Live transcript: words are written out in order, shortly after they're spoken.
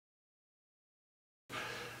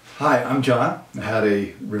Hi, I'm John. I had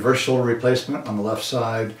a reverse shoulder replacement on the left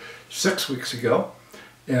side 6 weeks ago,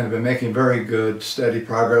 and I've been making very good, steady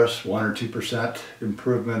progress, 1 or 2%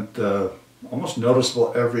 improvement, almost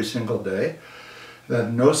noticeable every single day. I've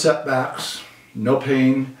had no setbacks, no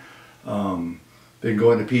pain, been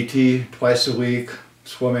going to PT twice a week,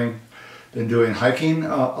 swimming, been doing hiking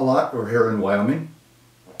a lot. We're here in Wyoming,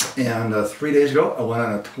 and 3 days ago I went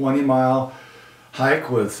on a 20-mile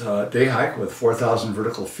hike with day hike with 4,000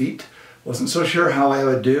 vertical feet. Wasn't so sure how I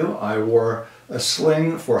would do. I wore a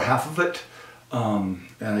sling for half of it, and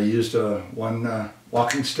I used one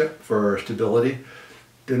walking stick for stability.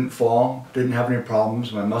 Didn't fall, didn't have any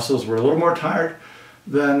problems. My muscles were a little more tired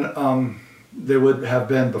than they would have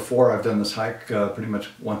been before. I've done this hike pretty much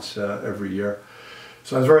once every year.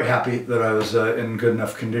 So I was very happy that I was in good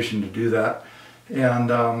enough condition to do that. And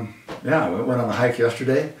yeah, I went on the hike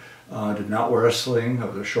yesterday. Did not wear a sling. It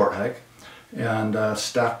was a short hike, and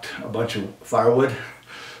stacked a bunch of firewood.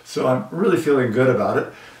 So I'm really feeling good about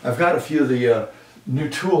it. I've got a few of the new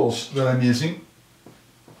tools that I'm using.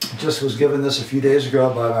 Just was given this a few days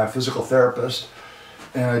ago by my physical therapist,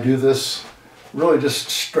 and I do this really just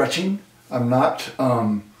stretching. I'm not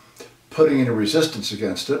putting any resistance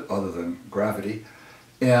against it other than gravity,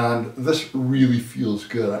 and this really feels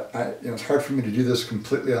good. It's hard for me to do this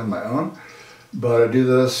completely on my own, but I do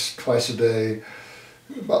this twice a day,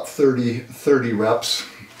 about 30 reps,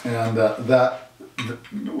 and that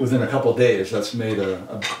within a couple of days, that's made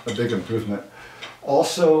a big improvement.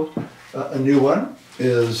 Also, a new one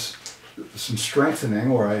is some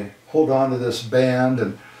strengthening, where I hold on to this band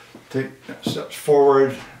and take steps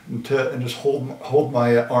forward and just hold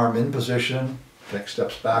my arm in position, take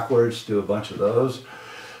steps backwards, do a bunch of those.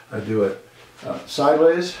 I do it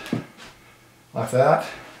sideways, like that.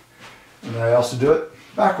 And then I also do it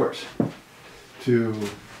backwards to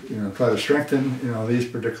try to strengthen these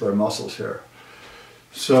particular muscles here.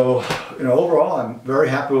 So overall I'm very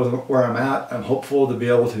happy with where I'm at. I'm hopeful to be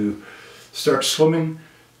able to start swimming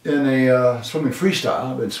in a swimming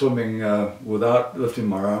freestyle. I've been swimming without lifting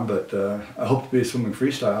my arm, but I hope to be swimming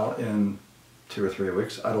freestyle in 2 or 3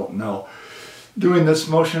 weeks. I don't know. Doing this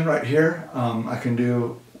motion right here, I can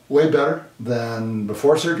do way better than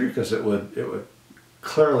before surgery, because it would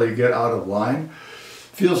clearly get out of line.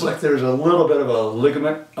 Feels like there's a little bit of a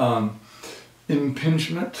ligament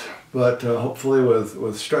impingement, but hopefully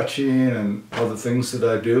with stretching and other things that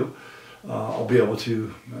I do, I'll be able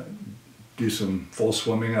to do some full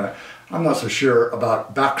swimming. I'm not so sure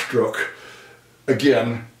about backstroke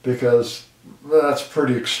again, because that's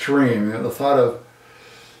pretty extreme. The thought of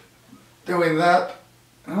doing that,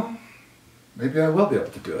 well, maybe I will be able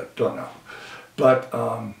to do it, don't know. But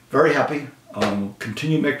very happy.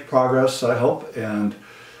 Continue to make progress, I hope, and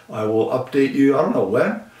I will update you. I don't know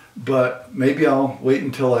when, but maybe I'll wait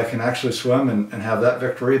until I can actually swim and have that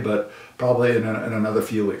victory, but probably in another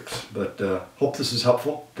few weeks. But hope this is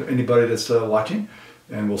helpful to anybody that's watching,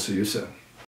 and we'll see you soon.